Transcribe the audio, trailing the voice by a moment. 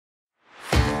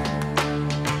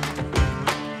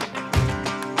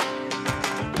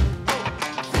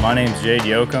My name's Jade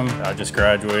Yoakum. I just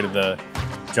graduated the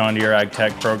John Deere Ag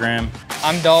Tech program.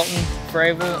 I'm Dalton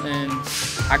Fravel, and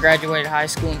I graduated high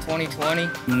school in 2020.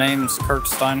 My name's Kirk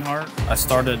Steinhardt. I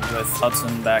started with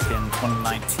Hutson back in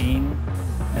 2019,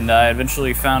 and I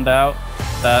eventually found out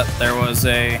that there was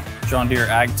a John Deere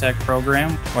Ag Tech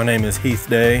program. My name is Heath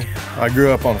Day. I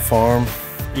grew up on a farm.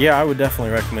 Yeah, I would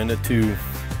definitely recommend it to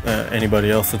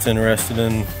anybody else that's interested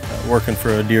in working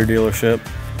for a Deere dealership.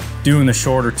 Doing the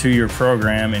shorter 2-year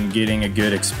program and getting a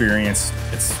good experience,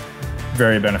 it's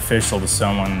very beneficial to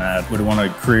someone that would want a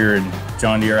career in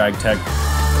John Deere Ag Tech.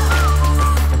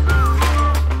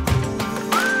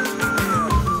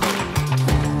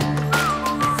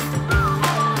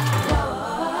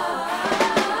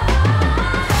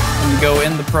 When we go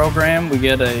in the program, we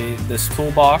get this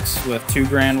toolbox with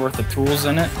 $2,000 worth of tools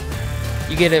in it.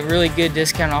 You get a really good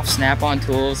discount off Snap-on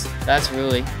tools. That's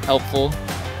really helpful.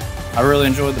 I really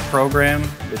enjoyed the program.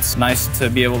 It's nice to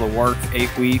be able to work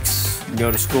 8 weeks, and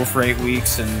go to school for 8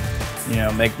 weeks,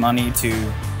 and make money to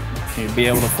be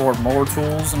able to afford more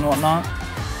tools and whatnot.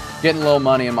 Getting a little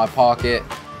money in my pocket,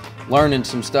 learning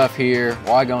some stuff here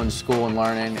while going to school and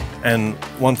learning. And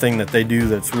one thing that they do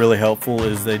that's really helpful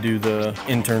is they do the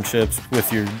internships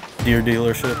with your Deere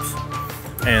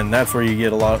dealerships. And that's where you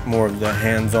get a lot more of the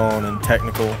hands-on and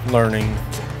technical learning.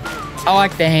 I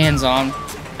like the hands-on.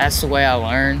 That's the way I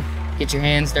learn. Get your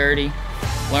hands dirty,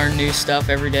 learn new stuff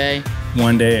every day.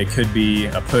 One day it could be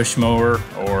a push mower,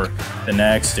 or the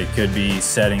next it could be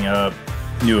setting up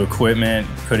new equipment,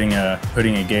 putting a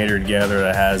gator together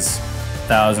that has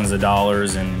thousands of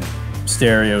dollars in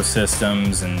stereo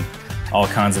systems and all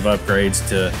kinds of upgrades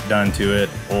done to it.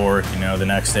 Or the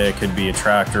next day it could be a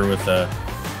tractor with a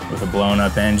blown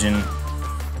up engine.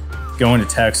 Going to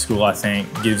tech school, I think,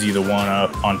 gives you the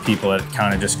one-up on people that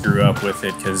kind of just grew up with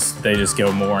it, because they just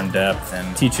go more in depth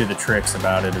and teach you the tricks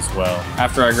about it as well.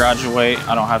 After I graduate,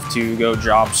 I don't have to go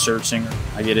job searching.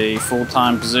 I get a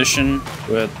full-time position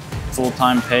with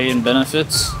full-time pay and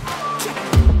benefits.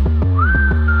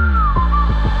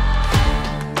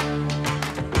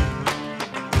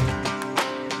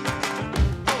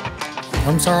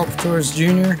 I'm Sarl Peters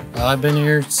Jr. I've been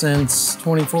here since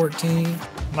 2014.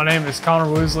 My name is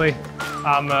Connor Woosley.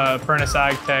 I'm an apprentice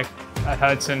ag tech at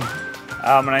Hutson.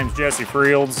 My name's Jesse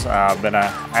Frields. I've been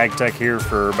an ag tech here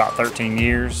for about 13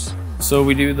 years. So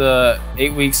we do the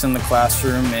 8 weeks in the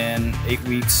classroom and 8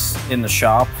 weeks in the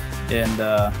shop.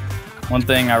 And one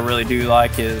thing I really do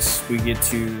like is we get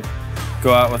to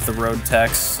go out with the road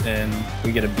techs, and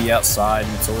we get to be outside,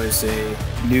 and it's always a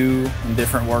new and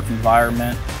different work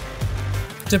environment.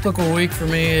 Typical week for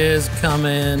me is come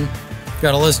in,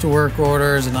 got a list of work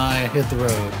orders, and I hit the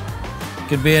road.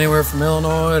 Could be anywhere from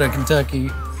Illinois to Kentucky.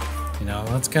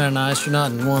 That's kind of nice. You're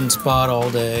not in one spot all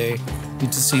day. You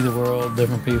get to see the world,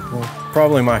 different people.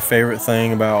 Probably my favorite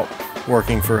thing about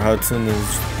working for Hutson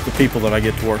is the people that I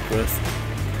get to work with.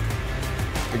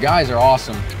 The guys are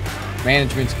awesome.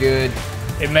 Management's good.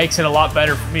 It makes it a lot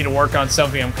better for me to work on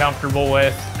something I'm comfortable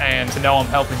with, and to know I'm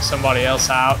helping somebody else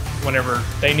out whenever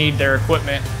they need their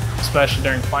equipment, especially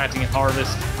during planting and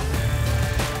harvest.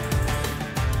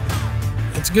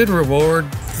 It's a good reward.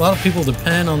 A lot of people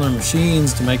depend on their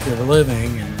machines to make their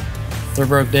living, and if they're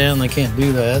broke down, they can't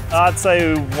do that. I'd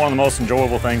say one of the most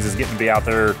enjoyable things is getting to be out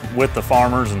there with the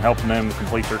farmers and helping them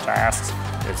complete their tasks.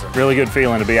 It's a really good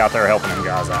feeling to be out there helping them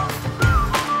guys out.